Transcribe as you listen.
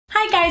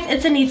Hi guys,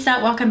 it's Anita.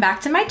 Welcome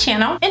back to my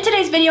channel. In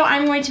today's video,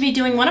 I'm going to be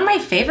doing one of my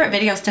favorite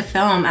videos to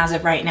film as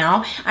of right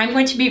now. I'm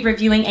going to be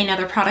reviewing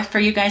another product for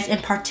you guys,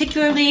 and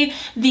particularly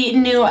the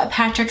new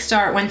Patrick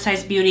Starrr One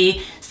Size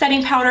Beauty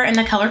setting powder in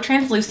the color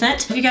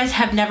translucent. If you guys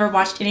have never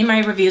watched any of my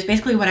reviews,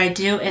 basically what I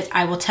do is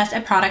I will test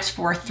a product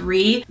for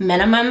 3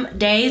 minimum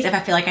days. If I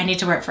feel like I need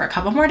to wear it for a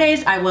couple more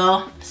days, I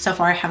will. So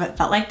far, I haven't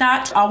felt like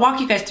that. I'll walk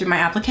you guys through my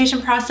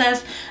application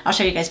process. I'll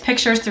show you guys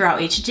pictures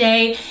throughout each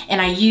day,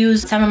 and I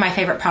use some of my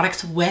favorite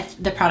products with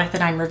the product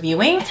that I'm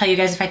reviewing. I'll tell you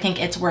guys if I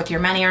think it's worth your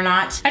money or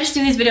not. I just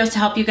do these videos to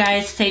help you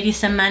guys, save you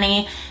some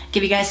money,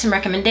 give you guys some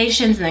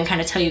recommendations, and then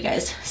kind of tell you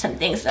guys some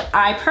things that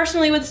I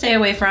personally would stay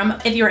away from.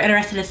 If you are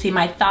interested to see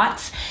my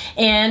thoughts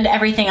and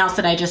everything else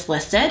that I just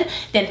listed,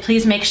 then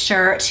please make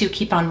sure to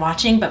keep on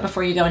watching. But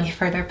before you go any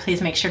further,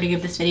 please make sure to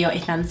give this video a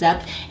thumbs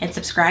up and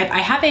subscribe. I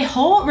have a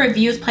whole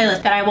reviews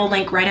playlist that I will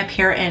link right up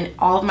here, and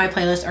all of my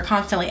playlists are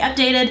constantly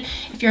updated.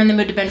 If you're in the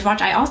mood to binge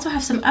watch, I also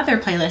have some other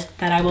playlists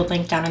that I will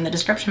link down in the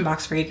description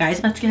box for you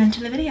guys. Let's get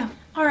into the video.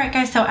 Alright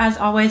guys, so as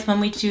always when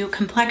we do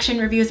complexion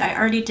reviews, I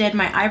already did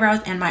my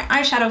eyebrows and my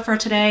eyeshadow for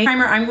today.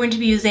 Primer, I'm going to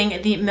be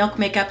using the Milk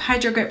Makeup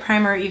Hydro Grip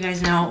Primer. You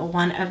guys know,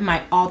 one of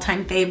my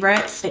all-time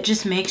favorites. It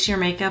just makes your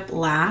makeup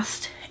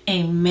last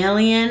a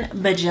million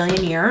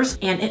bajillion years,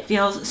 and it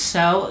feels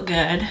so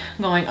good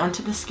going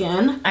onto the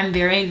skin. I'm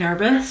very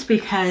nervous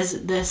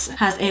because this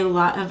has a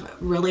lot of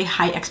really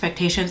high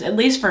expectations, at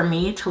least for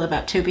me, to live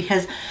up to,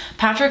 because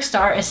Patrick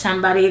Starrr is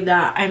somebody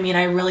that, I mean,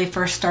 I really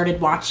first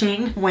started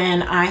watching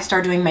when I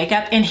started doing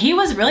makeup, and he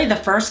was really the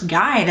first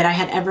guy that I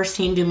had ever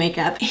seen do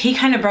makeup. He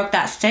kind of broke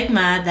that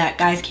stigma that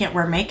guys can't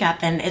wear makeup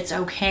and it's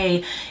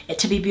okay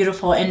to be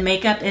beautiful, and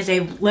makeup is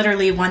a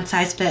literally one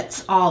size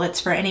fits all. It's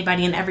for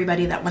anybody and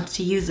everybody that wants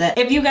to use it.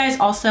 If you guys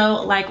also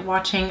like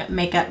watching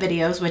makeup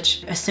videos,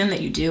 which I assume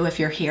that you do if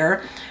you're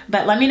here,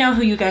 but let me know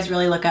who you guys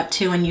really look up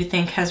to and you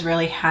think has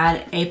really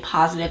had a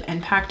positive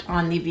impact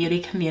on the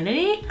beauty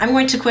community. I'm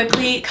going to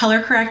quickly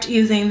color correct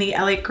using the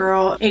LA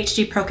Girl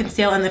HD Pro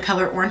Conceal in the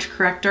color Orange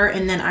Corrector,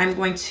 and then I'm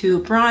going to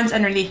bronze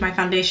underneath my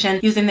foundation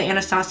using the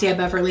Anastasia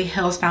Beverly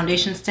Hills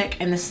foundation stick,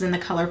 and this is in the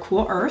color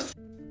Cool Earth.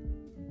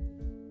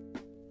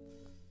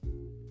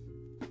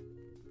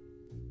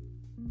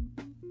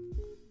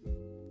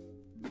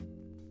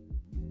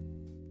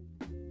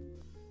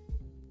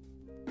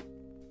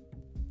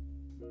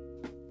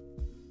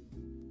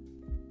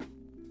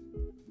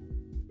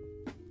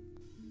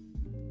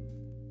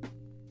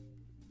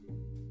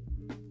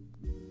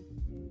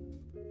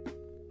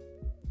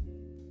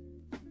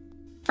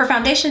 For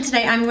foundation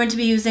today, I'm going to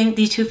be using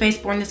the Too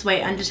Faced Born This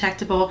Way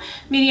Undetectable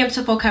Medium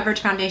to Full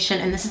Coverage Foundation,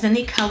 and this is in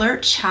the color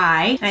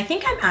Chai. And I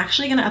think I'm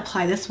actually gonna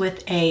apply this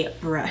with a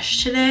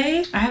brush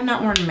today. I have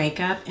not worn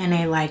makeup in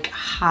a like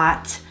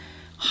hot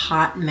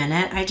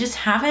minute. I just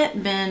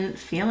haven't been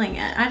feeling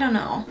it. I don't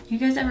know. You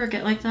guys ever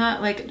get like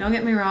that? Like, don't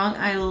get me wrong,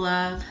 I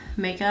love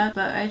makeup,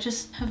 but I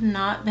just have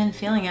not been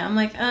feeling it. I'm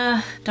like,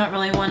 don't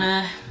really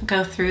wanna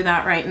go through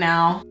that right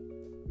now.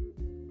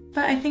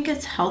 But I think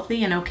it's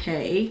healthy and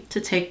okay to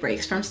take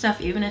breaks from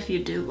stuff, even if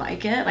you do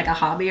like it, like a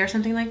hobby or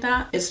something like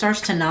that. It starts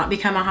to not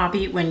become a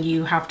hobby when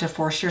you have to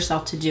force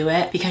yourself to do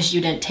it because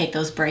you didn't take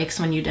those breaks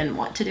when you didn't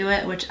want to do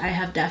it, which I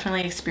have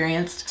definitely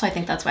experienced. So I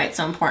think that's why it's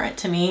so important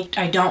to me.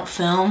 I don't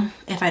film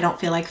if I don't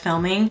feel like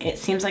filming. It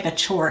seems like a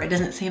chore. It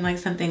doesn't seem like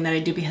something that I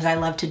do because I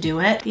love to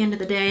do it. At the end of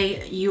the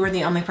day, you are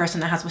the only person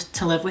that has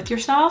to live with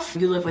yourself.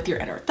 You live with your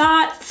inner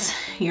thoughts,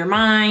 your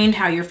mind,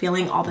 how you're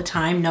feeling all the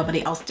time.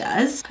 Nobody else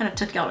does. Kind of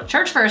took y'all to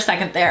church for a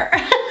second there.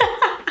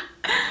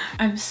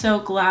 I'm so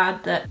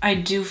glad that I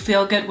do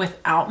feel good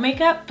without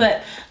makeup,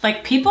 but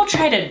like people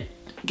try to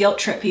guilt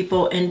trip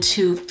people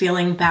into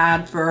feeling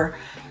bad for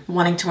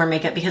wanting to wear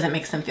makeup because it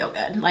makes them feel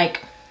good.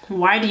 Like,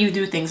 why do you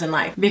do things in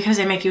life? Because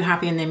they make you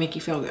happy and they make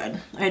you feel good.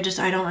 I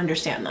don't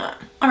understand that.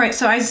 All right,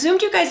 so I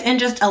zoomed you guys in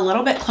just a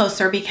little bit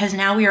closer because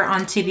now we are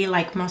on to the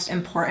like most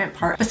important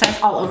part. Besides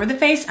all over the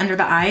face, under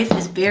the eyes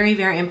is very,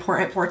 very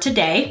important for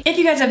today. If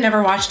you guys have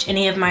never watched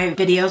any of my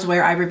videos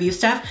where I review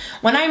stuff,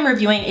 when I'm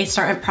reviewing a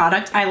certain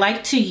product, I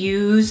like to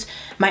use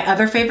my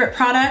other favorite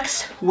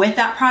products with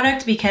that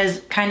product,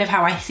 because kind of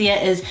how I see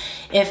it is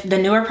if the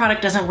newer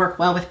product doesn't work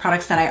well with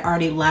products that I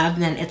already love,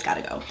 then it's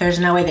gotta go. There's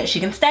no way that she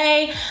can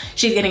stay.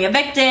 She's getting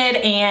evicted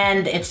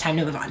and it's time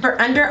to move on. For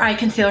under eye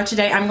concealer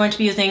today, I'm going to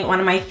be using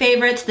one of my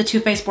favorites, the Too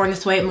Faced Born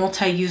This Way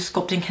Multi-Use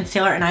Sculpting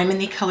Concealer, and I'm in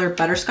the color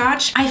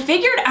Butterscotch. I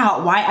figured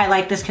out why I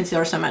like this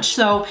concealer so much.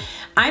 So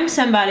I'm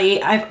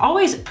somebody, I've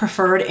always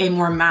preferred a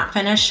more matte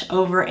finish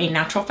over a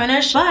natural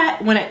finish,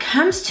 but when it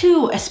comes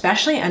to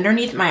especially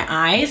underneath my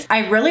eyes,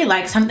 I really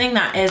like something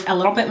that is a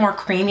little bit more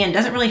creamy and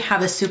doesn't really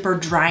have a super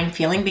drying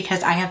feeling,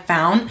 because I have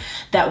found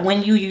that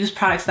when you use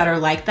products that are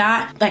like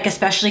that, like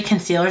especially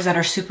concealers that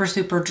are super,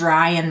 super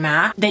dry and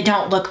matte, they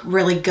don't look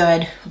really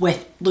good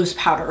with loose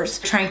powders.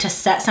 Trying to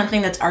set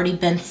something that's already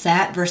been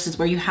set versus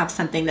where you have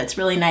something that's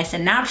really nice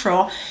and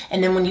natural,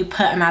 and then when you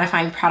put a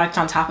mattifying product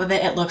on top of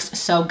it, it looks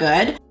so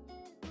good.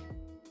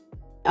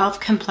 e.l.f.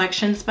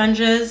 complexion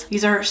sponges.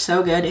 These are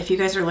so good if you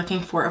guys are looking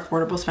for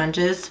affordable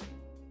sponges.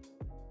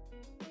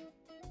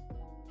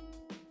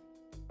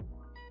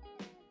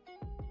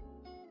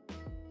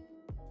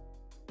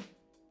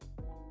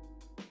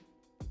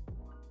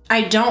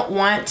 I don't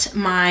want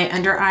my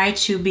under eye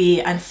to be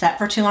unset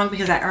for too long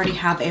because I already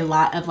have a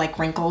lot of like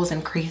wrinkles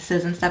and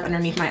creases and stuff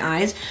underneath my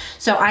eyes.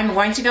 So I'm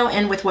going to go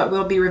in with what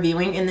we'll be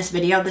reviewing in this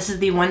video. This is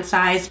the One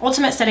Size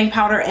Ultimate Setting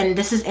Powder, and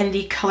this is in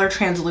the color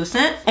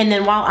Translucent. And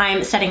then while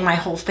I'm setting my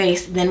whole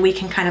face, then we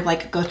can kind of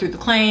like go through the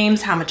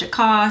claims, how much it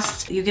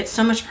costs. You get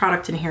so much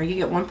product in here. You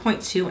get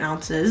 1.2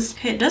 ounces.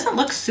 Okay, it doesn't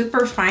look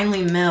super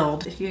finely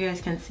milled. If you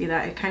guys can see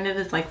that, it kind of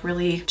is like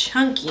really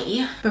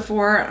chunky.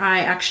 Before I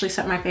actually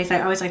set my face,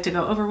 I always like to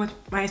go over with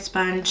my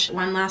sponge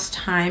one last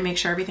time, make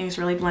sure everything's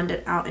really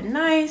blended out and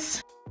nice.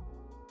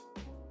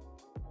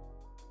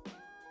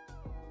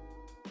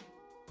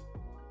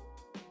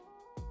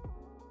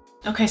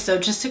 Okay, so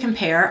just to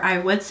compare, I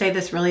would say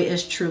this really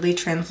is truly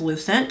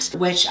translucent,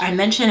 which I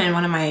mentioned in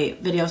one of my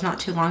videos not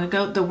too long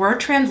ago. The word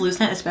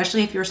translucent,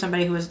 especially if you're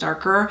somebody who is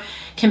darker,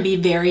 can be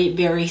very,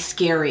 very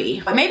scary.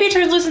 It may be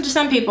translucent to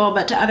some people,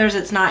 but to others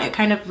it's not. It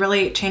kind of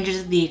really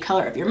changes the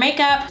color of your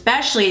makeup,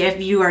 especially if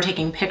you are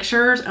taking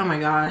pictures. Oh my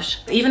gosh.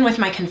 Even with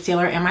my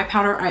concealer and my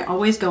powder, I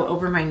always go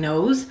over my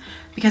nose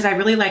because I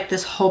really like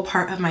this whole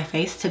part of my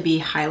face to be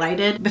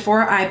highlighted.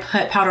 Before I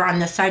put powder on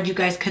this side, you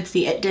guys could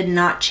see it did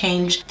not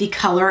change the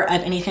color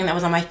of anything that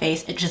was on my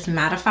face. It just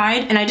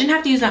mattified, and I didn't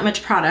have to use that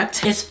much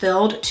product. It's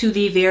filled to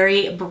the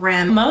very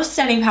brim. Most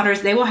setting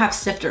powders, they will have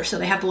sifters, so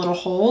they have the little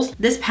holes.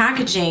 This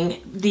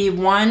packaging, the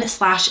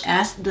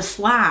 1/S, the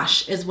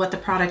slash is what the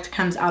product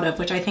comes out of,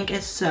 which I think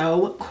is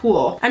so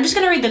cool. I'm just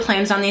gonna read the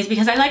claims on these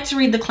because I like to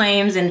read the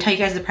claims and tell you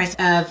guys the price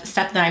of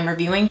stuff that I'm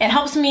reviewing. It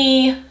helps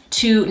me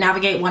to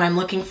navigate what I'm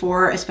looking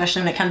for,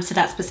 especially when it comes to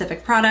that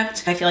specific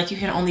product. I feel like you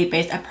can only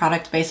base a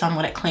product based on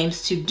what it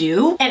claims to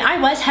do. And I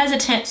was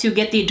hesitant to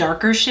get the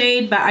darker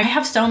shade, but I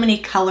have so many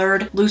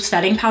colored loose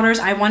setting powders.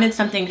 I wanted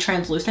something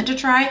translucent to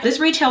try. This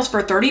retails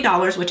for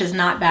 $30, which is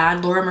not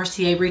bad. Laura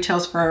Mercier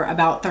retails for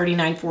about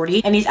 $39.40.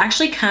 And these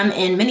actually come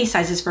in mini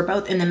sizes for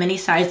both, and the mini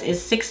size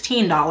is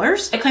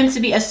 $16. It claims to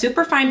be a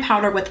super fine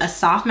powder with a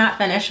soft matte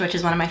finish, which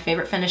is one of my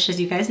favorite finishes,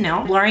 you guys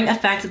know. Blurring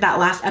effect that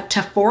lasts up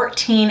to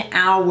 14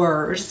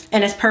 hours.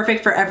 And is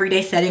perfect for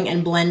everyday setting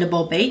and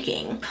blendable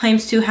baking.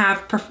 Claims to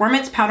have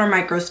performance powder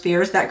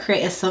microspheres that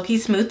create a silky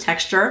smooth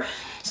texture,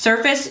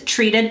 surface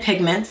treated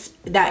pigments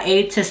that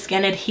aid to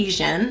skin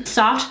adhesion,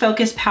 soft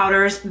focus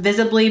powders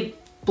visibly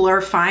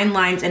blur fine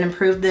lines and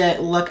improve the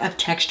look of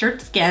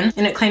textured skin.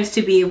 And it claims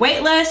to be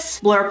weightless,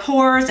 blur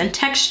pores and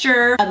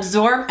texture,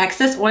 absorb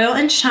excess oil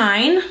and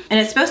shine. And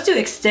it's supposed to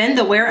extend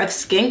the wear of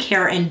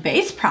skincare and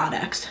base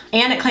products.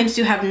 And it claims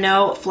to have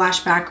no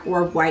flashback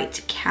or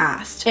white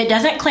cast. It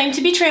doesn't claim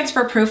to be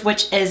transfer proof,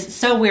 which is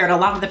so weird. A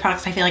lot of the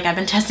products I feel like I've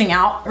been testing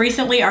out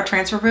recently are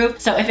transfer proof.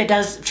 So if it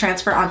does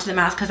transfer onto the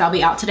mask because I'll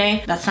be out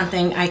today, that's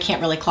something I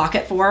can't really clock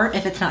it for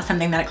if it's not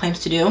something that it claims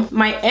to do.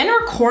 My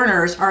inner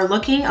corners are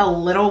looking a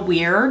little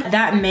weird.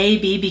 That may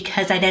be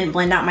because I didn't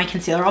blend out my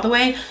concealer all the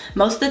way.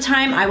 Most of the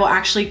time I will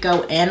actually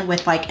go in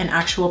with like an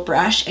actual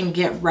brush and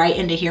get right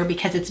into here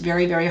because it's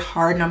very, very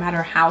hard no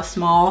matter how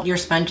small your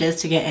sponge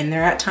is to get in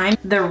there at times.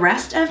 The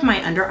rest of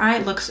my under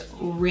eye looks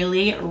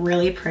really,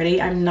 really pretty.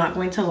 I'm not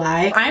going to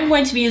lie. I'm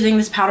going to be using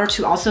this powder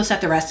to also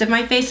set the rest of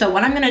my face. So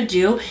what I'm gonna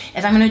do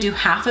is I'm gonna do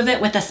half of it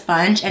with a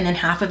sponge and then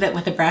half of it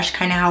with a brush,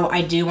 kind of how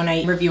I do when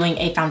I'm reviewing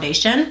a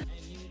foundation.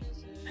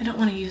 I don't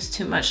want to use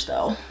too much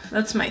though.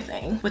 That's my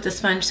thing. With the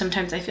sponge,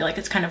 sometimes I feel like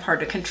it's kind of hard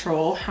to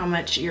control how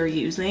much you're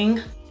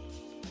using.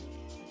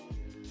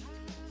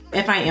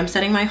 If I am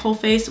setting my whole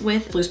face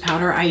with loose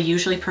powder, I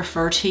usually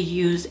prefer to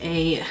use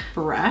a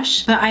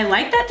brush. But I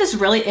like that this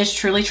really is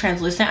truly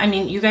translucent. I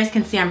mean, you guys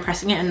can see I'm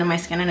pressing it into my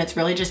skin and it's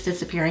really just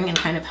disappearing and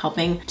kind of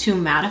helping to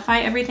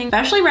mattify everything.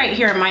 Especially right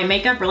here, my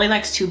makeup really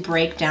likes to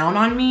break down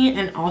on me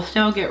and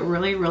also get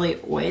really, really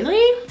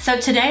oily. So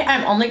today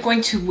I'm only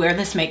going to wear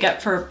this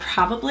makeup for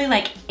probably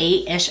like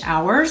 8-ish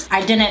hours.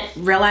 I didn't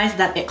realize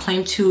that it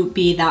claimed to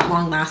be that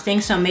long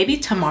lasting. So maybe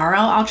tomorrow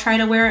I'll try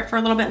to wear it for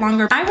a little bit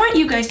longer. I want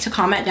you guys to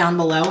comment down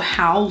below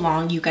how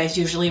long you guys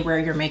usually wear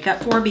your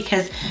makeup for,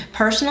 because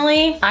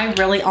personally I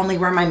really only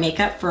wear my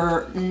makeup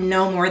for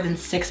no more than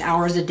 6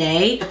 hours a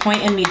day. The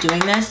point in me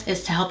doing this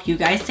is to help you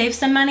guys save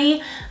some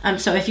money.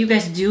 So if you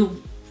guys do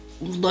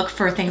look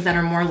for things that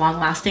are more long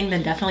lasting,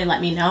 then definitely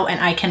let me know and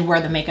I can wear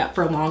the makeup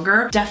for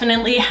longer.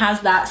 Definitely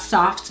has that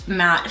soft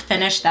matte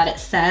finish that it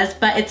says,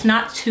 but it's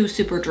not too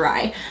super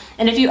dry.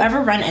 And if you ever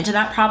run into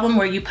that problem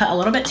where you put a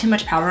little bit too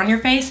much powder on your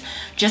face,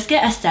 just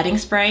get a setting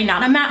spray,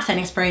 not a matte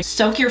setting spray,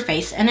 soak your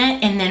face in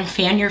it and then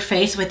fan your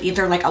face with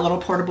either like a little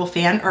portable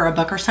fan or a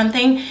book or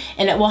something,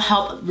 and it will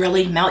help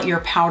really melt your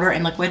powder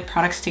and liquid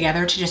products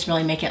together to just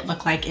really make it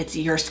look like it's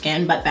your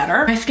skin, but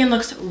better. My skin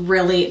looks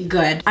really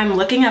good. I'm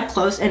looking up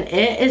close and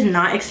it is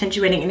not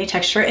accentuating any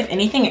texture. If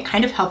anything, it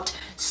kind of helped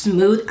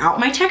smooth out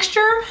my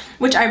texture,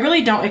 which I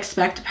really don't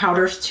expect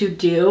powders to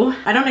do.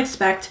 I don't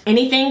expect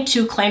anything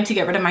to claim to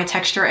get rid of my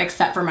texture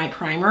except for my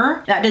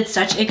primer. That did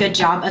such a good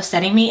job of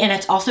setting me, and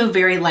it's also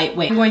very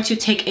lightweight. I'm going to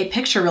take a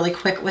picture really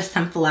quick with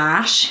some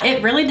flash.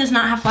 It really does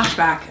not have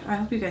flashback. I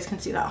hope you guys can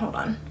see that, hold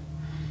on.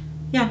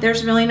 Yeah,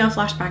 there's really no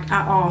flashback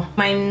at all.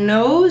 My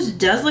nose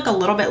does look a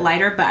little bit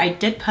lighter, but I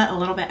did put a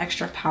little bit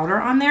extra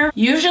powder on there.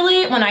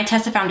 Usually when I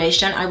test a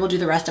foundation, I will do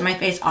the rest of my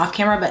face off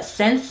camera, but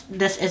since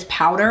this is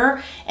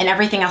powder and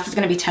everything else is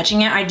gonna be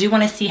touching it, I do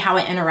wanna see how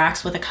it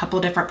interacts with a couple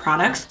different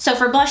products. So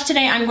for blush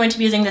today, I'm going to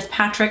be using this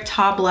Patrick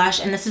Ta blush,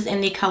 and this is in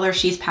the color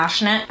She's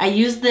Passionate. I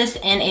used this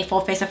in a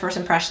full face of first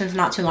impressions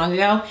not too long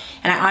ago,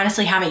 and I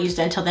honestly haven't used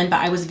it until then, but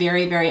I was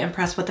very, very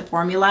impressed with the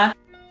formula.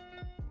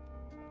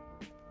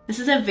 This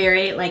is a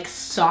very like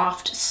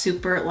soft,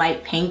 super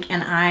light pink,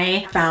 and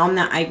I found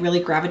that I really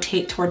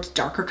gravitate towards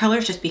darker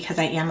colors just because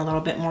I am a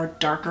little bit more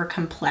darker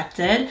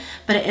complected,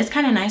 but it is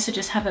kind of nice to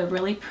just have a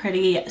really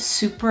pretty,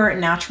 super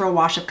natural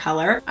wash of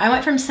color. I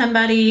went from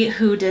somebody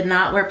who did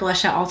not wear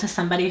blush at all to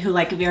somebody who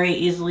like very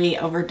easily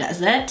overdoes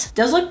it. It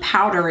does look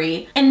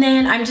powdery. And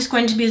then I'm just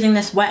going to be using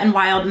this Wet n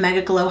Wild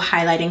Mega Glow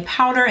Highlighting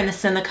Powder, and this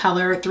is in the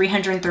color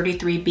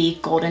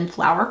 333B Golden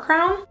Flower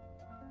Crown.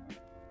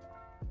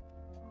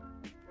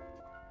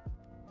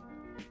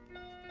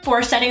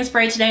 For setting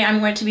spray today, I'm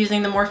going to be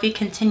using the Morphe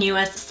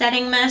Continuous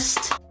Setting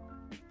Mist.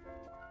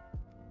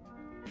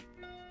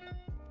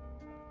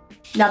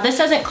 Now this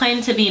doesn't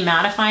claim to be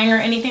mattifying or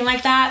anything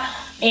like that.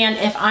 And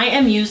if I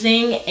am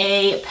using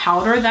a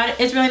powder that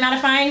is really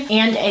mattifying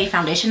and a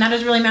foundation that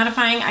is really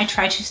mattifying, I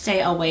try to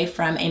stay away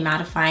from a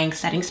mattifying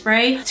setting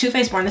spray. Too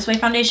Faced Born This Way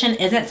foundation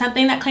isn't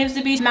something that claims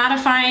to be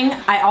mattifying.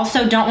 I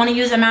also don't want to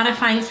use a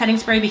mattifying setting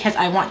spray because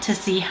I want to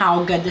see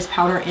how good this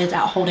powder is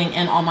at holding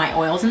in all my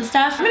oils and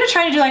stuff. I'm gonna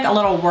try to do like a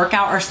little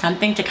workout or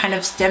something to kind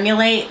of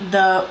stimulate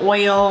the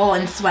oil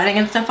and sweating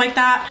and stuff like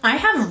that. I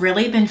have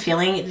really been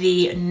feeling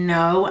the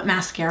no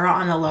mascara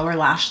on the lower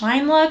lash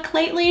line look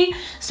lately.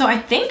 So I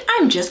think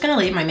I'm just gonna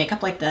leave my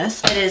makeup like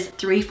this. It is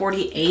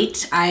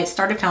 3:48. I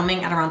started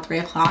filming at around 3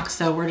 o'clock,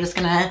 so we're just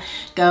gonna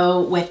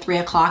go with 3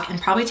 o'clock and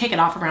probably take it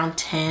off around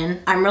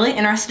 10. I'm really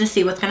interested to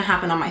see what's gonna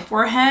happen on my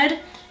forehead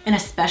and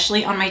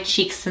especially on my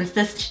cheeks, since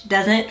this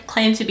doesn't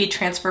claim to be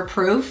transfer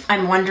proof.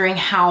 I'm wondering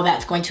how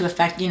that's going to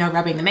affect, you know,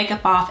 rubbing the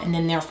makeup off and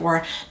then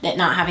therefore that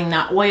not having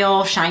that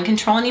oil shine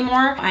control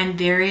anymore. I'm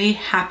very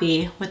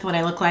happy with what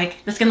I look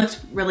like. The skin looks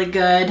really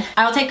good.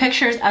 I'll take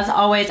pictures as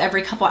always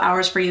every couple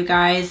hours for you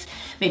guys,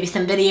 maybe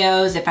some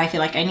videos if I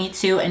feel like I need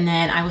to, and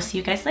then I will see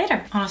you guys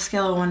later. On a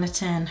scale of 1 to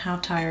 10, how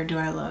tired do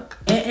I look?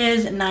 It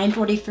is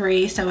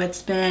 9:43, so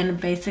it's been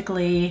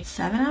basically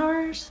 7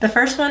 hours. The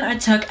first one I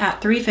took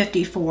at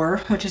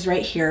 3:54, which is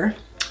right here.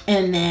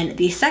 And then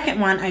the second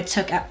one I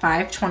took at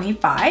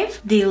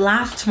 5:25. The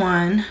last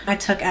one I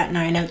took at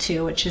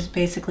 9:02, which is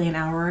basically an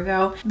hour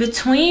ago.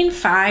 Between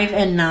 5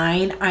 and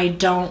 9, I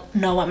don't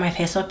know what my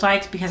face looked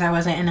like because I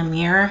wasn't in a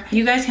mirror.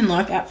 You guys can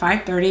look at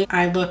 5:30.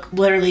 I look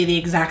literally the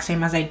exact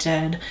same as I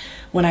did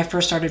when I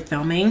first started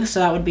filming.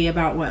 So that would be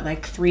about what,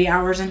 like 3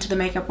 hours into the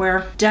makeup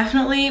wear.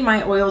 Definitely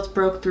my oils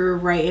broke through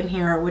right in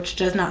here, which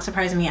does not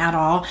surprise me at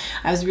all.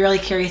 I was really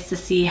curious to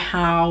see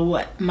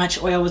how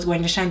much oil was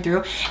going to shine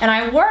through. And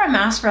I wore a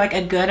mask for like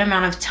a good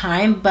amount of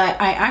time,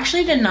 but I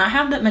actually did not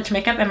have that much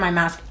makeup in my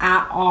mask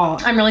at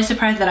all. I'm really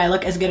surprised that I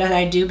look as good as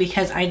I do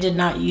because I did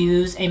not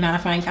use a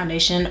mattifying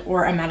foundation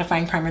or a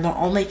mattifying primer. The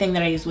only thing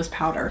that I used was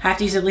powder. I have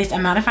to use at least a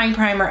mattifying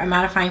primer, a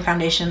mattifying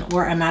foundation,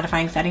 or a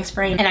mattifying setting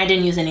spray, and I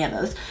didn't use any of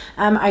those.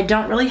 I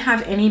don't really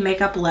have any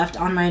makeup left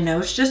on my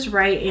nose, just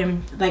right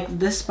in like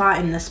this spot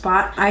and this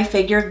spot. I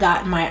figured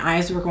that my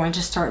eyes were going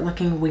to start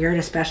looking weird,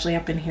 especially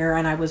up in here,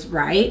 and I was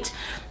right.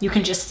 You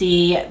can just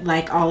see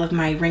like all of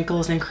my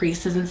wrinkles and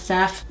creases and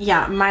stuff.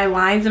 Yeah, my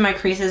lines and my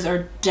creases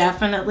are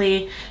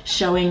definitely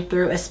showing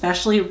through,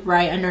 especially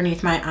right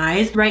underneath my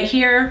eyes. Right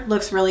here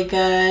looks really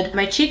good.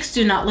 My cheeks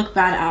do not look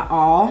bad at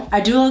all.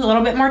 I do look a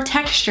little bit more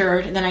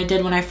textured than I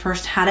did when I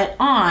first had it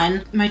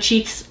on. My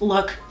cheeks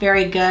look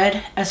very good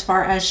as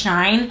far as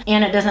shine,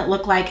 and it doesn't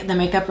look like the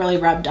makeup really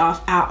rubbed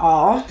off at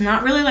all.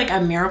 Not really like a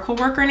miracle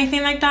work or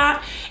anything like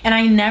that. And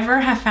I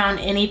never have found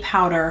any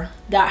powder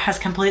that has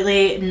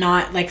completely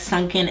not like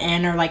sunken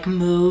in or like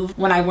moved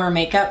when I wear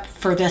makeup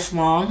for this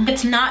long.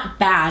 It's not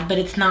bad, but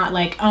it's not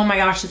like, oh my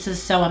gosh, this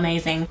is so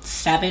amazing.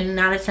 7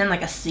 out of 10,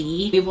 like a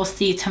C. We will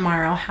see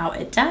tomorrow how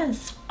it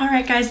does. All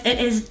right guys, it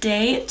is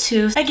day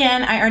 2.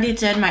 Again, I already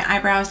did my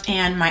eyebrows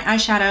and my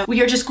eyeshadow.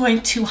 We are just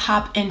going to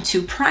hop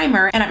into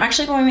primer, and I'm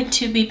actually going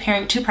to be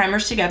pairing 2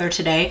 primers together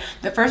today.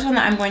 The first one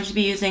that I'm going to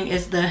be using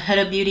is the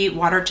Huda Beauty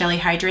Water Jelly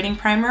Hydrating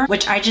Primer,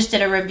 which I just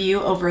did a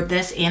review over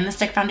this and the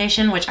stick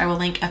foundation, which I will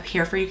link up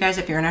here for you guys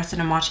if you're interested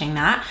in watching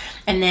that.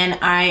 And then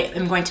I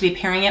am going to be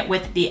pairing it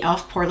with the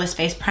e.l.f. Poreless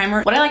Face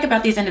Primer. What I like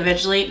about these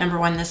individually, number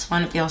one, this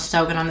one feels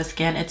so good on the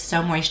skin. It's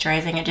so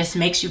moisturizing. It just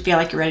makes you feel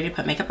like you're ready to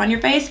put makeup on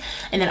your face.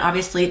 And then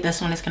obviously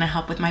this one is going to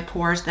help with my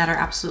pores that are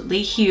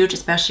absolutely huge,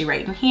 especially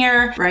right in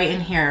here, right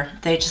in here.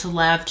 They just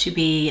love to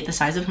be the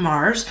size of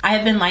Mars. I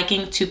have been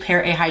liking to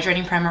pair a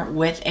hydrating primer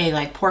with a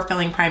like pore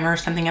filling primer,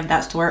 something of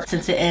that sort.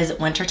 Since it is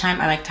winter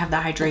time, I like to have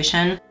that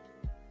hydration.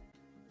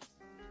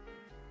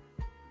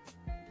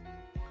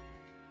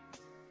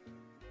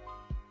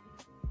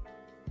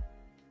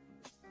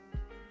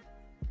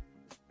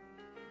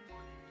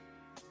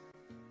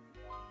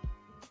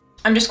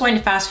 I'm just going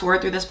to fast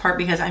forward through this part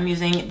because I'm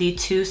using the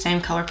two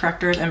same color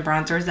correctors and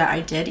bronzers that I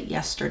did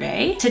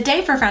yesterday.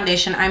 Today for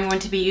foundation, I'm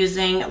going to be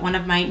using one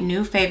of my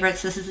new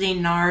favorites. This is the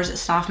NARS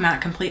Soft Matte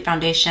Complete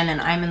Foundation,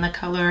 and I'm in the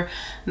color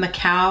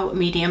Macao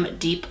Medium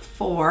Deep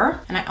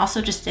 4. And I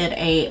also just did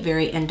a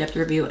very in-depth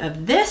review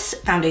of this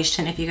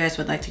foundation if you guys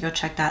would like to go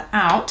check that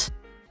out.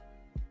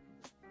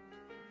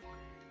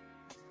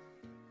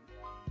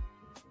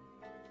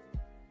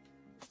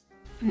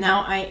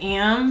 Now I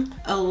am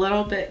a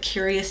little bit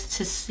curious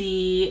to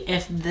see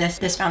if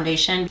this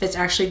foundation is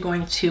actually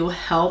going to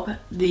help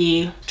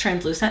the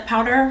translucent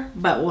powder,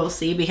 but we'll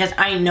see because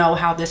I know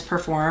how this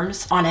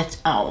performs on its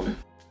own.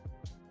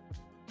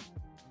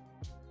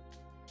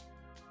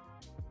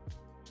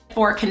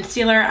 For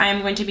concealer,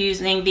 I'm going to be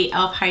using the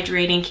e.l.f.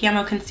 Hydrating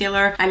Camo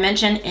Concealer. I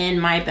mentioned in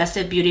my Best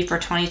of Beauty for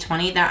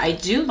 2020 that I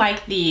do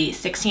like the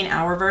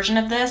 16-hour version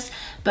of this,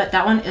 but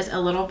that one is a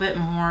little bit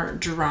more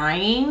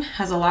drying,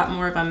 has a lot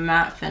more of a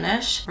matte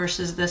finish,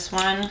 versus this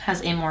one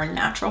has a more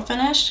natural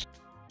finish.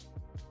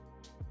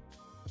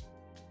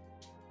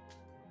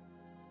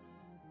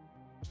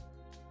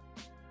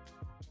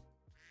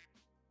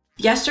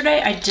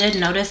 Yesterday, I did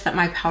notice that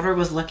my powder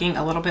was looking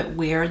a little bit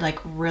weird, like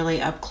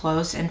really up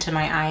close into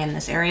my eye in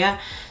this area.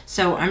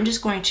 So I'm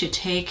just going to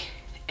take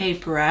a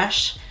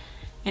brush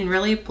and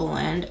really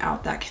blend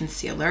out that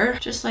concealer,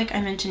 just like I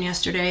mentioned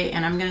yesterday.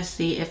 And I'm gonna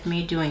see if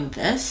me doing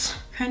this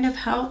kind of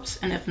helps.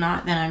 And if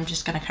not, then I'm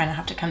just gonna kind of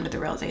have to come to the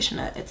realization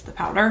that it's the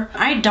powder.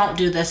 I don't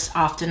do this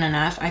often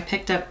enough. I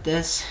picked up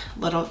this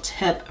little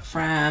tip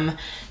from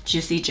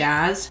Juicy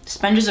Jazz.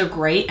 Sponges are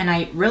great, and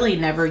I really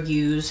never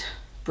use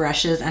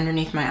brushes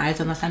underneath my eyes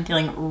unless I'm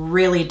feeling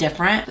really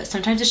different, but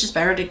sometimes it's just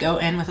better to go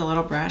in with a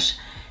little brush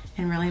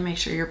and really make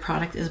sure your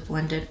product is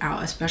blended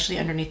out, especially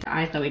underneath the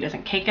eyes, though it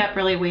doesn't cake up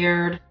really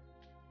weird.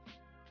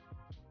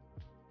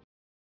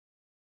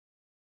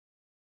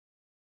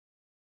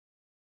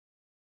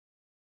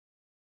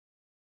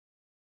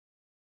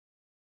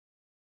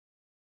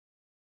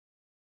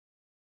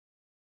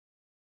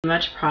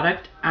 Much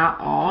product at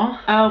all.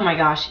 Oh my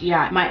gosh,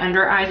 yeah, my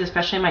under eyes,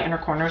 especially my inner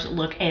corners,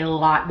 look a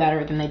lot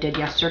better than they did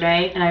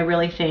yesterday, and I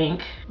really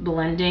think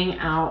blending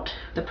out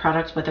the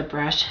product with a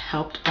brush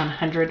helped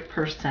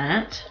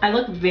 100%. I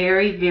look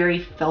very, very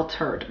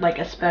filtered, like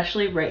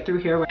especially right through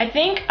here. I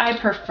think I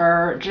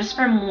prefer, just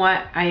from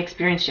what I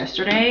experienced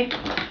yesterday,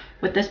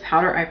 with this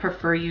powder, I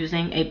prefer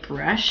using a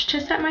brush to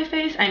set my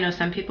face. I know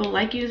some people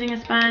like using a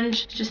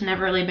sponge. It's just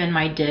never really been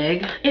my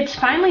dig. It's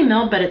finely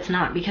milled, but it's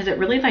not, because it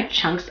really like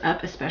chunks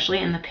up, especially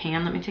in the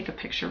pan. Let me take a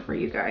picture for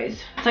you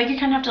guys. It's like you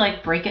kind of have to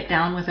like break it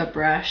down with a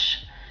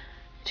brush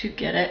to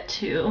get it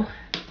to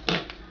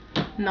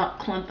not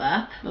clump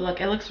up. But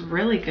look, it looks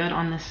really good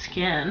on the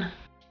skin.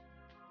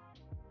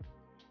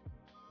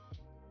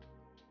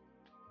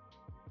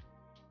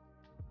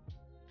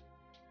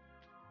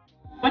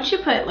 Once you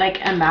put like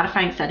a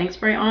mattifying setting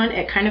spray on,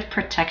 it kind of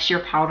protects your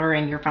powder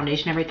and your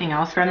foundation, everything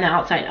else from the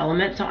outside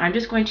element. So I'm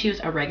just going to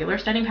use a regular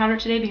setting powder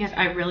today because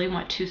I really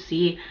want to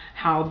see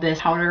how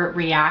this powder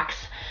reacts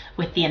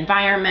with the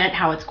environment,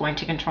 how it's going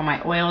to control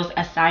my oils,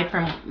 aside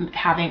from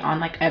having on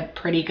like a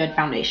pretty good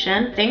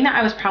foundation. The thing that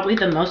I was probably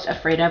the most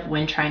afraid of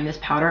when trying this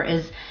powder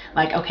is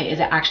like, okay, is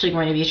it actually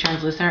going to be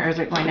translucent, or is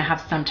it going to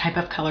have some type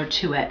of color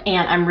to it?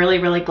 And I'm really,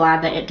 really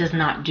glad that it does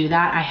not do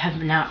that. I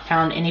have not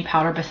found any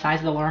powder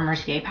besides the Laura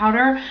Mercier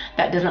powder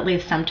that doesn't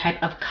leave some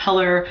type of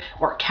color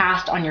or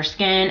cast on your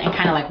skin and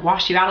kind of like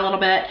wash you out a little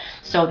bit.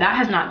 So that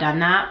has not done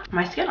that.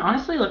 My skin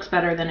honestly looks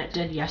better than it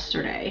did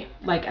yesterday.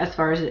 Like as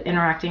far as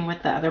interacting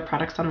with the other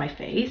products on my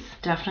face,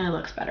 definitely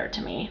looks better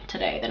to me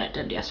today than it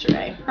did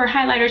yesterday. For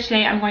highlighter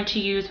today, I'm going to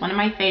use one of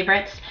my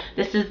favorites.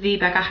 This is the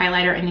Becca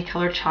highlighter in the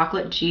color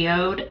Chocolate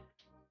Geode.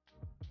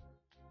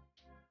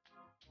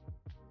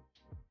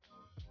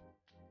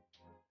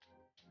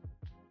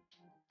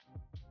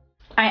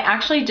 I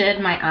actually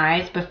did my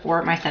eyes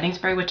before my setting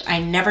spray, which I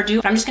never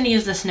do. But I'm just gonna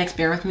use this NYX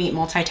Bear With Me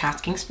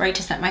multitasking spray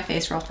to set my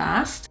face real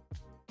fast.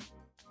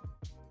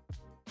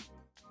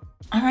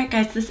 All right,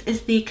 guys, this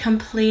is the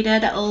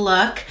completed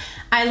look.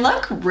 I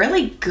look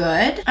really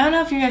good. I don't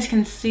know if you guys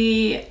can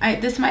see,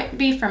 this might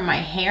be from my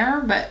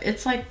hair, but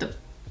it's like the,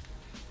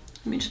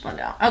 let me just blend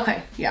it out.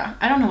 Okay, yeah,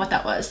 I don't know what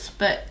that was,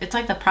 but it's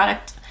like the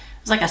product,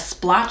 it was like a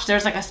splotch.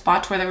 There's like a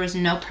splotch where there was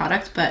no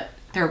product, but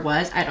there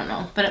was, I don't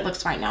know, but it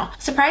looks fine now.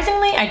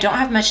 Surprisingly, I don't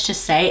have much to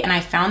say, and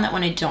I found that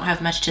when I don't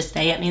have much to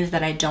say, it means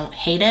that I don't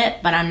hate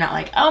it, but I'm not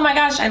like, oh my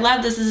gosh, I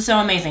love this is so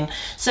amazing.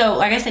 So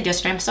like I said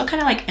yesterday, I'm still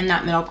kind of like in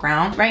that middle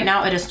ground. Right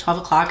now it is 12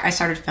 o'clock. I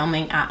started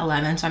filming at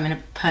 11, so I'm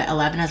gonna put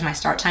 11 as my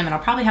start time, and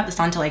I'll probably have this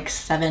on to like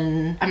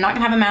 7. I'm not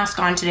gonna have a mask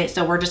on today,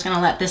 so we're just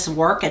gonna let this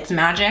work. It's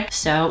magic.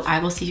 So I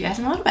will see you guys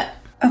in a little bit.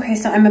 Okay,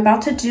 so I'm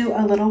about to do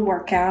a little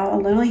workout, a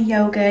little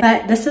yoga,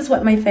 but this is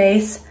what my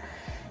face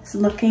is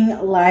looking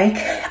like.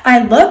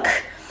 I look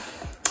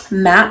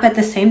matte, but at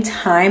the same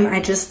time,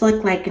 I just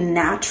look like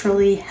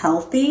naturally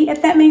healthy,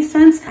 if that makes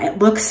sense. It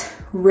looks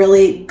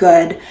really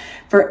good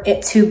for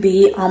it to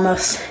be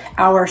almost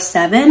hour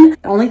 7.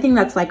 The only thing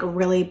that's like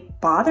really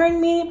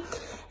bothering me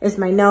is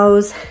my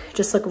nose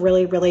just look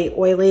really, really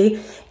oily.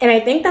 And I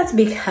think that's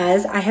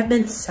because I have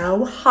been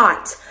so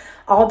hot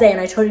all day.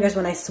 And I told you guys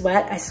when I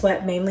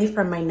sweat mainly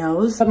from my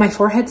nose, but my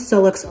forehead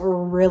still looks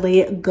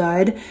really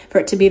good for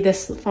it to be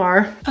this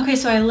far. Okay,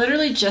 so I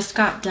literally just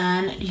got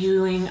done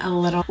doing a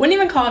little, wouldn't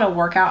even call it a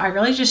workout. I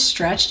really just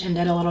stretched and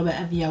did a little bit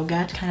of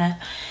yoga to kind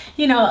of,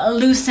 you know,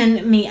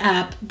 loosen me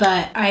up,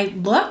 but I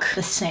look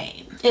the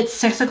same. It's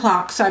 6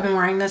 o'clock, so I've been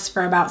wearing this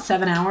for about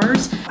 7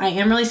 hours. I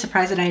am really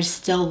surprised that I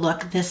still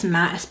look this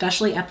matte,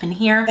 especially up in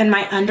here. And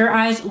my under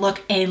eyes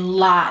look a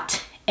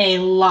lot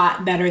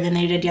better than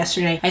they did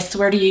yesterday. I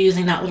swear to you,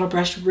 using that little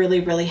brush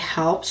really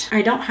helped.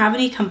 I don't have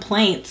any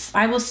complaints.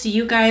 I will see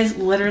you guys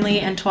literally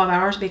in 12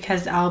 hours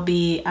because I'll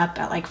be up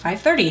at like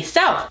 5:30.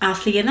 So I'll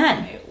see you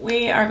then.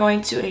 We are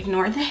going to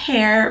ignore the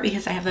hair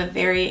because I have a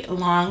very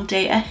long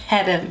day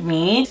ahead of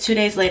me. 2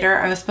 days later,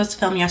 I was supposed to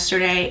film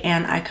yesterday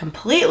and I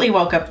completely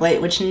woke up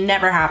late, which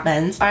never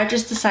happens. I've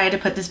just decided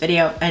to put this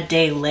video a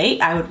day late.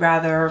 I would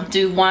rather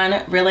do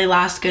one really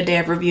last good day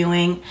of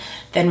reviewing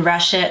then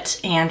rush it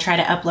and try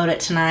to upload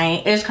it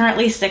tonight. It is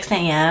currently 6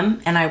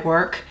 a.m. and I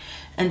work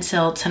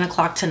until 10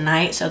 o'clock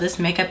tonight. So this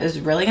makeup is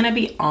really gonna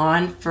be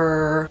on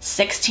for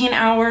 16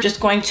 hours. Just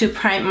going to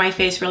prime my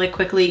face really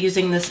quickly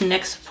using this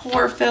NYX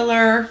pore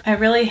filler. I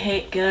really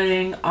hate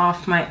getting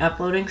off my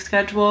uploading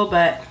schedule,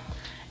 but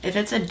if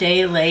it's a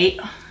day late,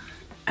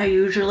 I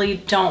usually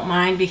don't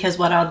mind because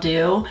what I'll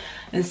do,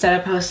 instead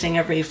of posting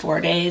every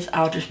 4 days,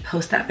 I'll just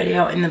post that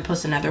video and then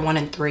post another one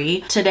in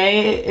 3.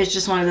 Today is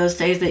just one of those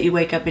days that you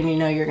wake up and you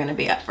know you're gonna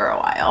be up for a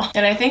while.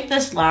 And I think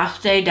this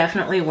last day,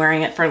 definitely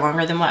wearing it for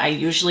longer than what I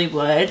usually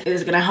would,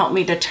 is gonna help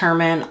me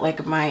determine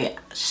like my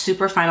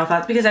super final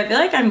thoughts because I feel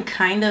like I'm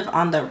kind of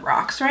on the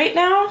rocks right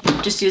now.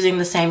 Just using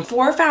the same.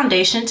 For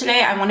foundation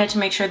today, I wanted to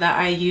make sure that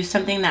I used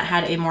something that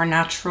had a more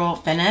natural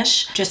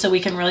finish just so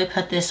we can really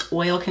put this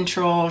oil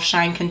control,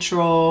 shine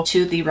control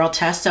to the real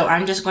test. So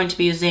I'm just going to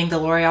be using the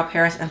L'Oreal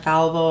Paris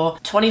Infallible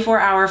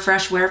 24-hour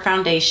fresh wear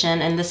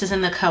foundation, and this is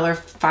in the color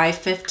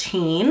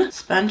 515.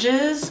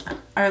 Sponges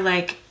are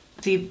like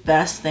the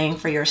best thing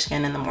for your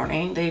skin in the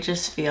morning. They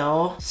just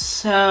feel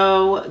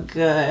so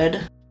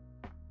good.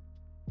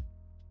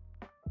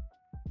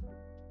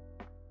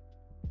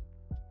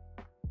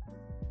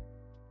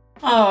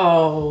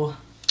 Oh,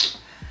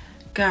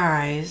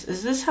 guys,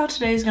 is this how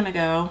today's gonna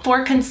go?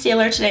 For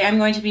concealer today, I'm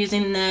going to be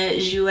using the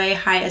Jouer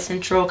High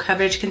Essential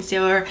Coverage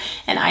Concealer,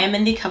 and I am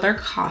in the color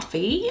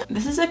Coffee.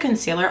 This is a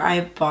concealer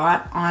I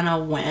bought on a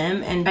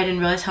whim, and I didn't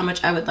realize how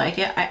much I would like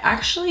it. I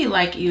actually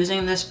like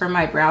using this for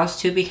my brows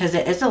too because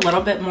it is a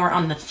little bit more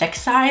on the thick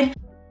side.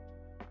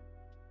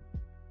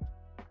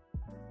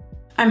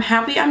 I'm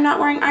happy I'm not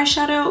wearing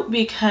eyeshadow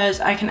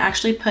because I can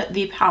actually put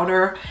the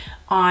powder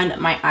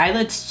on my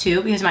eyelids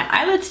too, because my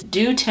eyelids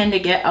do tend to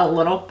get a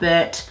little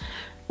bit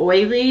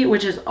oily,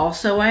 which is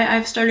also why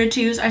I've started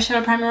to use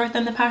eyeshadow primer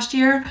within the past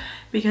year,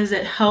 because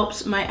it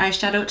helps my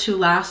eyeshadow to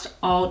last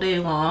all day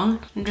long.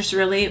 I'm just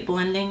really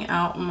blending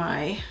out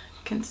my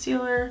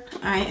concealer.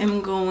 I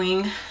am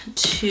going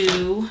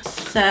to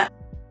set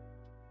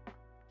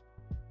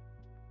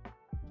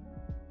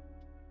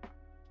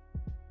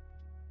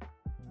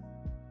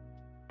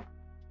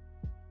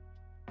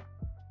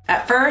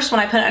At first, when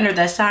I put it under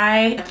this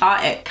eye, I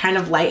thought it kind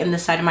of lightened the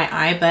side of my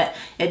eye, but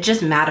it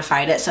just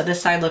mattified it. So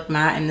this side looked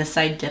matte and this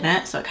side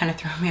didn't. So it kind of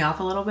threw me off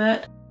a little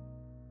bit.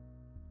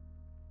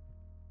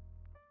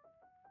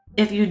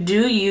 If you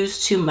do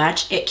use too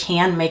much, it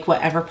can make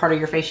whatever part of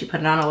your face you put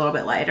it on a little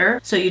bit lighter.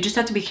 So you just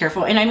have to be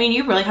careful. And I mean,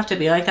 you really have to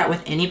be like that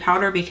with any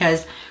powder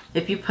because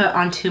if you put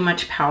on too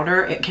much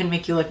powder, it can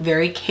make you look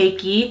very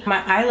cakey.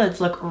 My eyelids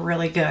look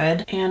really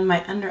good and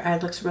my under eye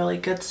looks really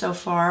good so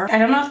far. I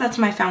don't know if that's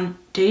my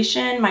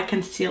foundation, my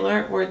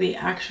concealer, or the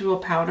actual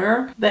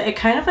powder, but it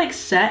kind of like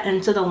set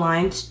into the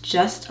lines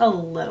just a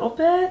little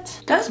bit.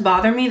 It does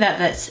bother me that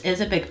this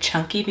is a bit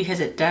chunky because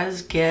it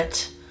does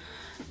get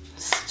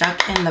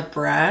stuck in the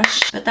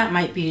brush, but that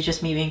might be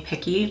just me being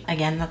picky.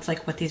 Again, that's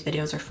like what these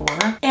videos are for.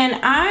 And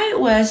I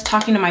was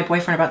talking to my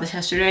boyfriend about this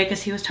yesterday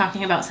because he was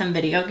talking about some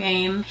video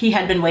game. He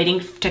had been waiting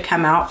to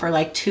come out for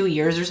like 2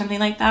 years or something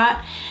like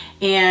that.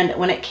 And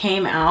when it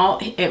came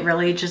out, it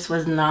really just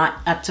was not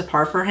up to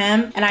par for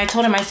him. And I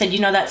told him, I said, you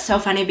know, that's so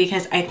funny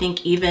because I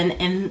think even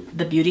in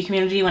the beauty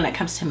community, when it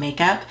comes to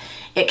makeup,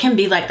 it can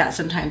be like that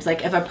sometimes.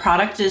 Like if a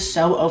product is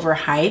so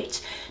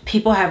overhyped,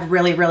 people have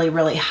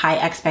really high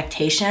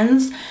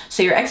expectations.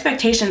 So your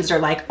expectations are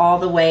like all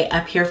the way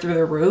up here through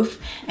the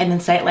roof, and then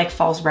say it like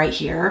falls right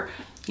here.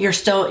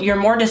 You're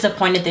more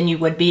disappointed than you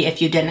would be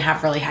if you didn't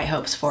have really high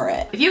hopes for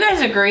it. If you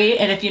guys agree,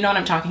 and if you know what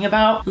I'm talking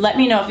about, let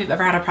me know if you've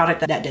ever had a product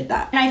that did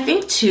that. And I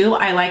think too,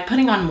 I like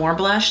putting on more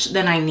blush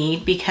than I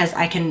need because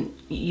I can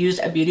use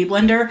a beauty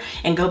blender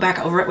and go back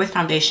over it with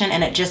foundation,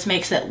 and it just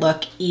makes it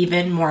look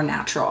even more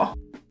natural.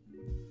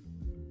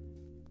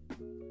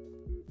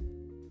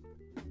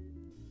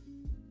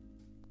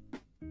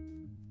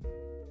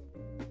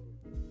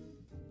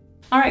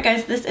 All right,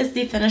 guys, this is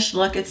the finished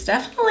look. It's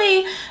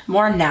definitely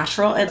more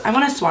natural. I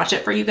want to swatch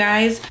it for you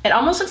guys. It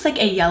almost looks like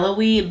a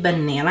yellowy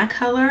banana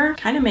color.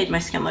 Kind of made my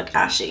skin look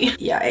ashy.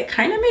 Yeah, it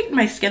kind of made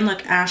my skin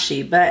look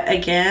ashy, but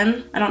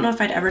again, I don't know if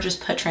I'd ever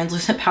just put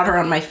translucent powder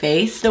on my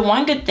face. The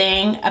one good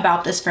thing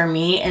about this for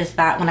me is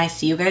that when I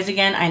see you guys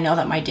again, I know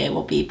that my day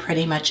will be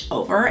pretty much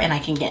over and I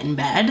can get in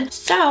bed.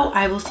 So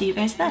I will see you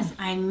guys then.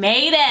 I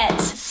made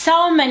it.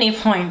 So many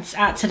points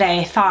at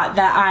today. Thought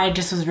that I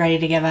just was ready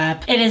to give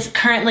up. It is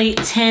currently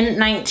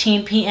 10:19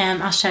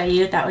 p.m. I'll show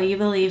you, that way you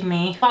believe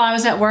me. While I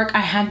was at work,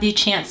 I had the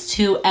chance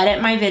to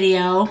edit my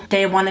video,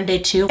 day 1 and day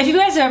 2. If you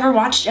guys have ever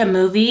watched a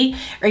movie,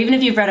 or even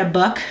if you've read a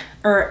book,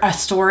 or a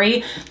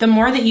story, the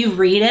more that you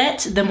read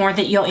it, the more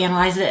that you'll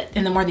analyze it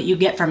and the more that you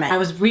get from it. I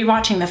was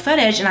rewatching the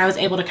footage and I was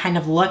able to kind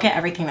of look at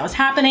everything that was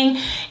happening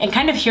and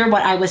kind of hear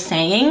what I was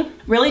saying.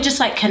 Really just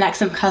like connect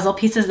some puzzle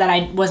pieces that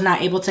I was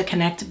not able to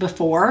connect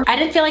before. I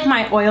didn't feel like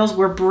my oils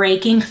were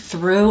breaking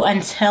through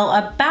until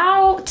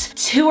about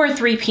 2 or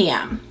 3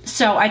 p.m.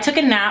 So I took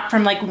a nap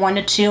from like 1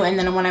 to 2, and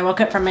then when I woke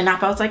up from my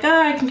nap, I was like,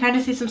 oh, I can kind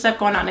of see some stuff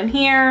going on in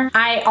here.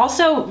 I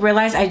also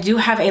realized I do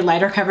have a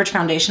lighter coverage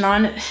foundation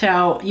on,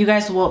 so you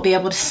guys will be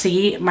able to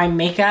see my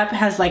makeup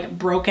has like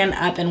broken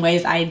up in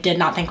ways I did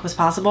not think was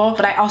possible.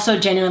 But I also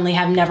genuinely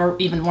have never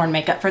even worn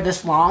makeup for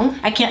this long.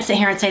 I can't sit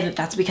here and say that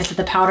that's because of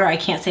the powder. I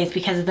can't say it's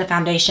because of the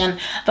foundation.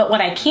 But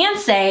what I can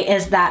say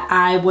is that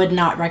I would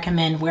not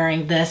recommend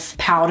wearing this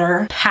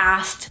powder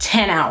past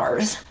 10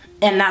 hours.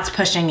 And that's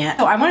pushing it.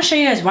 So I want to show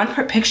you guys one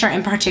picture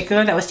in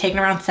particular that was taken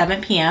around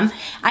 7 p.m.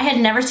 I had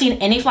never seen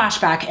any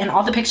flashback in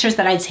all the pictures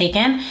that I'd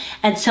taken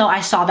until I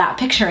saw that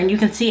picture, and you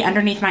can see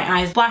underneath my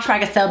eyes,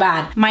 flashback is so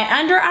bad. My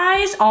under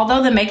eyes,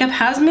 although the makeup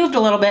has moved a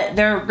little bit,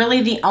 they're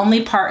really the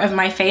only part of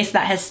my face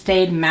that has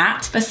stayed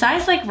matte,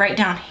 besides like right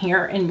down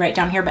here and right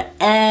down here, but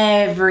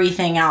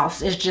everything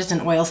else is just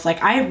an oil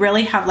slick. I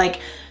really have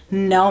like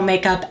no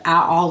makeup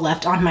at all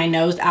left on my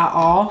nose at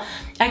all.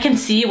 I can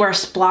see where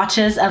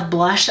splotches of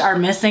blush are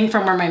missing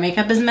from where my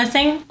makeup is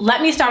missing.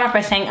 Let me start off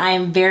by saying I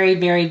am very,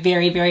 very,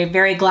 very, very,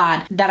 very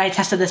glad that I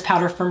tested this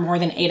powder for more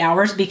than 8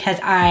 hours, because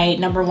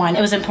number one,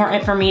 it was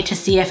important for me to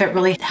see if it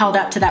really held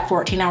up to that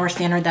 14-hour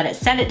standard that it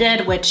said it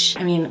did, which,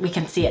 I mean, we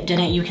can see it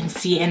didn't. You can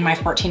see in my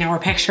 14-hour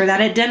picture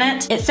that it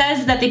didn't. It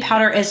says that the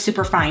powder is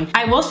super fine.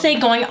 I will say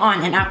going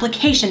on an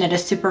application, it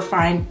is super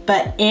fine,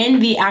 but in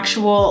the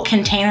actual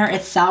container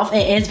itself,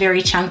 it is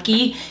very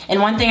chunky.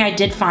 And one thing I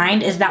did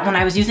find is that when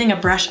I was using a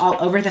brush all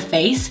over the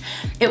face,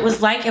 it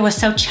was like it was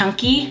so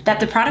chunky that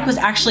the product was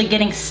actually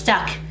getting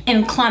stuck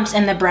in clumps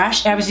in the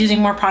brush. I was using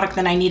more product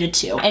than I needed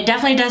to. It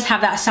definitely does have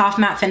that soft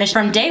matte finish.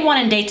 From day 1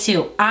 and day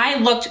 2, I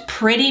looked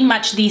pretty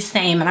much the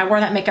same, and I wore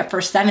that makeup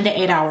for 7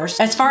 to 8 hours.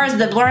 As far as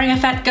the blurring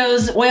effect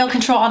goes, oil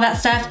control, all that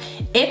stuff,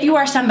 if you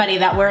are somebody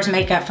that wears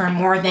makeup for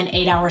more than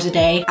 8 hours a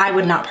day, I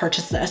would not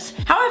purchase this.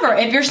 However,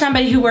 if you're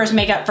somebody who wears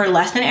makeup for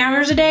less than 8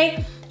 hours a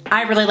day,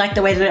 I really liked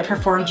the way that it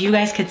performed. You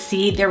guys could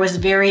see there was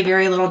very,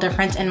 very little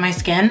difference in my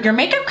skin. Your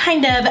makeup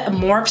kind of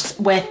morphs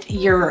with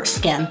your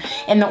skin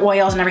and the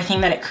oils and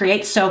everything that it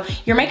creates. So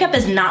your makeup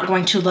is not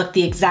going to look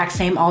the exact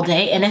same all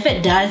day. And if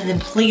it does,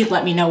 then please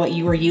let me know what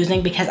you were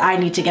using, because I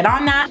need to get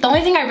on that. The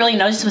only thing I really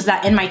noticed was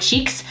that in my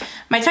cheeks,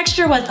 my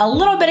texture was a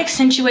little bit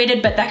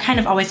accentuated, but that kind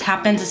of always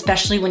happens,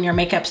 especially when your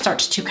makeup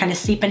starts to kind of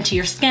seep into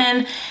your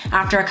skin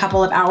after a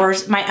couple of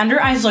hours. My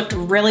under eyes looked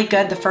really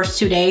good the first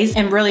 2 days,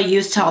 and really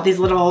used to all these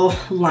little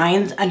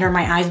lines under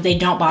my eyes. They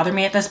don't bother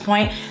me at this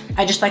point.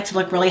 I just like to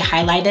look really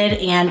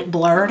highlighted and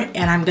blurred,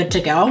 and I'm good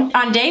to go.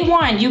 On day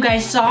 1, you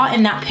guys saw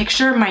in that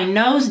picture, my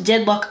nose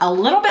did look a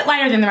little bit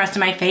lighter than the rest of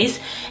my face,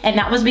 and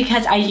that was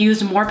because I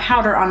used more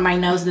powder on my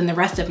nose than the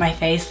rest of my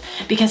face,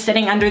 because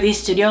sitting under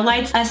these studio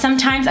lights,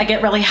 sometimes I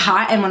get really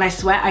hot, and when I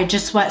sweat, I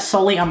just sweat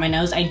solely on my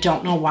nose. I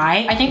don't know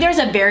why. I think there's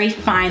a very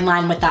fine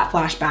line with that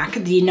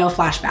flashback, the no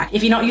flashback.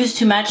 If you don't use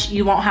too much,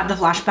 you won't have the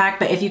flashback,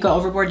 but if you go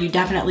overboard, you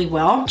definitely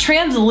will.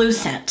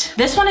 Translucent.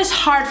 This one is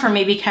hard for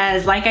me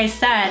because, like I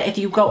said, if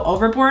you go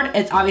overboard,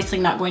 it's obviously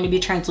not going to be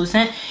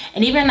translucent.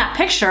 And even in that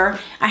picture,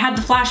 I had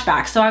the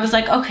flashback. So I was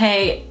like,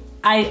 okay,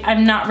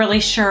 I'm not really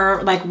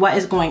sure like what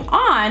is going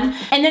on.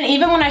 And then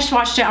even when I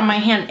swatched it on my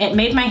hand, it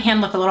made my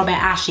hand look a little bit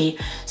ashy.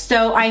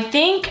 So I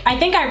think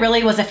I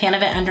really was a fan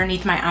of it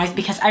underneath my eyes,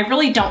 because I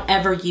really don't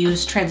ever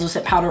use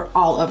translucent powder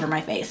all over my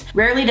face.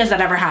 Rarely does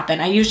that ever happen.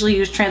 I usually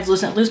use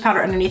translucent loose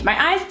powder underneath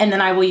my eyes, and then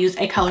I will use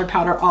a colored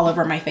powder all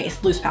over my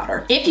face, loose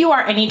powder. If you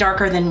are any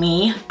darker than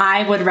me,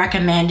 I would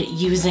recommend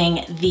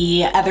using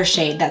the other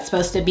shade that's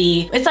supposed to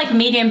be, it's like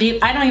medium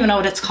deep. I don't even know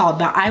what it's called,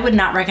 but I would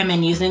not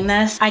recommend using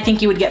this. I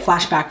think you would get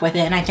flashback with it,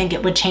 and I think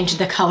it would change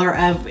the color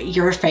of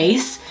your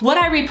face. Would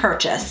I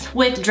repurchase?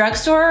 With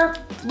drugstore,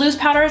 loose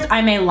powders,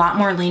 I'm a lot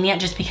more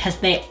lenient just because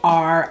they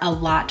are a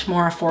lot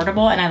more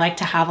affordable, and I like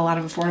to have a lot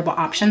of affordable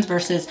options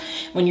versus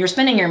when you're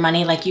spending your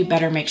money, like you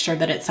better make sure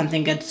that it's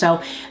something good.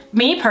 So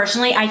me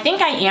personally, I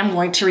think I am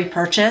going to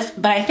repurchase,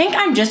 but I think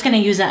I'm just gonna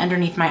use it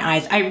underneath my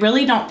eyes. I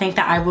really don't think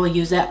that I will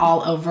use it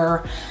all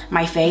over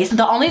my face.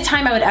 The only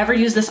time I would ever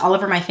use this all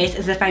over my face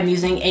is if I'm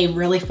using a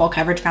really full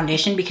coverage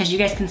foundation, because you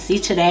guys can see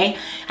today,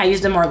 I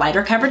used a more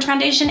lighter coverage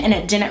foundation and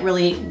it didn't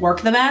really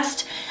work the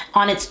best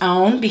on its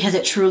own because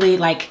it truly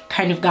like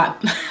kind of got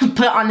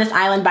put on this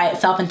island by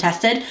itself and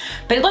tested.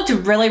 But it looked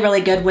really,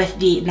 really good with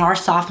the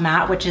NARS Soft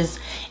Matte, which is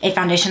a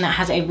foundation that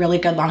has a really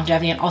good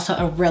longevity and also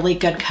a really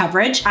good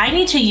coverage. I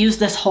need to use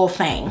this whole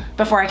thing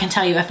before I can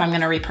tell you if I'm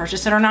gonna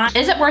repurchase it or not.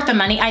 Is it worth the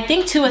money? I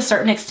think to a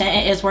certain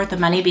extent it is worth the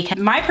money, because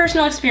my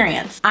personal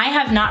experience, I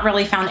have not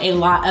really found a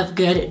lot of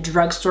good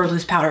drugstore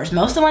loose powders.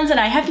 Most of the ones that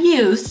I have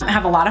used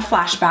have a lot of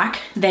flashback.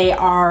 They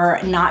are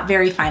not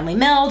very finely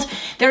milled.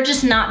 They're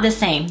just not the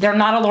same. They're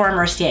not a Laura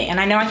Mercier. And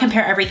I know I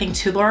compare everything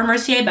to Laura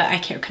Mercier, but I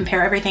can't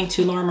compare everything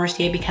to Laura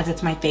Mercier because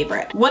it's my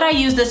favorite. Would I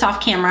use this off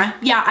camera?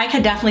 Yeah, I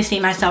could definitely see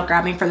myself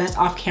grabbing for this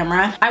off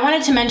camera. I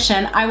wanted to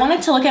mention, I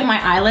wanted to look at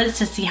my eyelids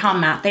to see how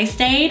matte they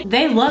stayed.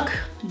 They look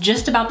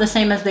just about the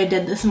same as they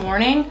did this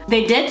morning.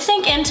 They did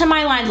sink into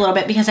my lines a little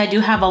bit because I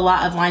do have a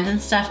lot of lines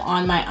and stuff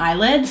on my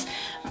eyelids,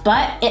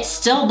 but it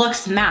still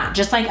looks matte,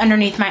 just like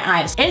underneath my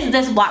eyes. Is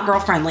this black girl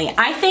friendly?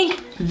 I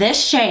think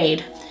this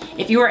shade,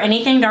 if you are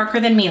anything darker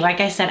than me,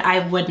 like I said,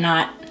 I would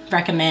not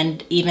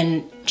recommend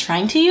even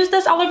trying to use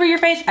this all over your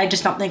face. I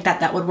just don't think that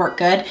that would work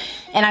good.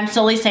 And I'm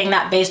solely saying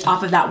that based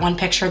off of that one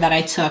picture that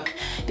I took,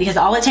 because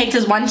all it takes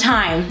is one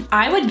time.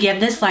 I would give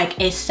this like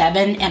a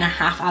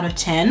 7.5 out of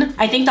 10.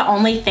 I think the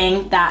only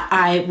thing that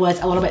I was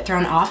a little bit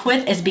thrown off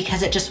with is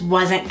because it just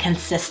wasn't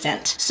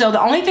consistent. So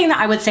the only thing that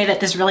I would say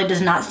that this really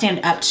does not stand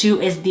up to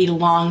is the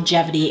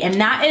longevity. And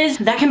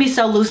that can be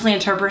so loosely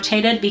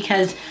interpreted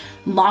because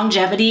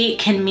longevity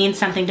can mean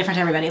something different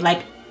to everybody.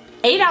 Like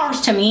 8 hours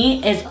to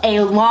me is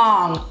a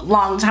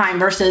long time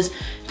versus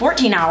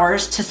 14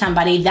 hours to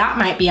somebody. That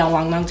might be a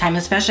long time,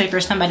 especially for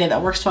somebody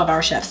that works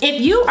 12-hour shifts. If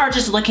you are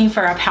just looking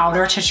for a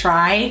powder to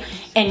try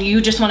and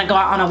you just wanna go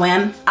out on a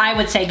whim, I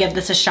would say give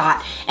this a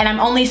shot. And I'm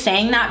only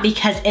saying that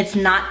because it's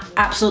not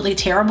absolutely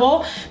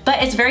terrible,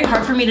 but it's very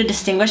hard for me to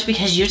distinguish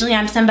because usually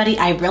I'm somebody,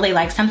 I really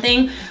like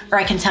something, or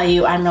I can tell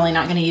you I'm really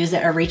not gonna use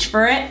it or reach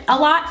for it a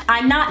lot.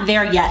 I'm not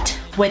there yet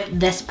with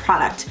this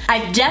product.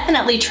 I've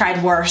definitely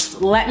tried worse,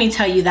 let me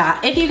tell you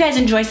that. If you guys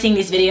enjoy seeing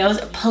these videos,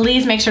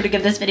 please make sure to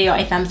give this video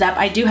a thumbs up.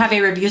 I do have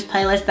a reviews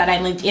playlist that I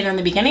linked either in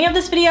the beginning of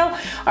this video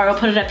or I'll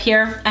put it up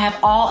here. I have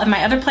all of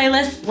my other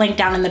playlists linked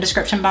down in the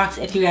description box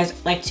if you guys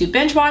like to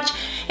binge watch.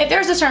 If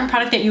there's a certain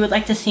product that you would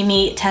like to see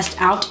me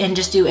test out and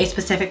just do a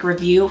specific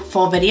review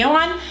full video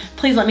on,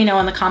 please let me know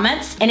in the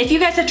comments. And if you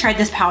guys have tried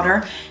this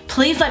powder,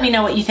 please let me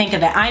know what you think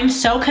of it. I'm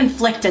so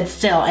conflicted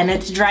still and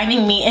it's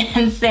driving me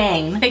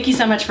insane. Thank you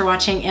so much for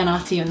watching and I'll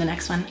see you in the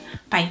next one.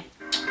 Bye.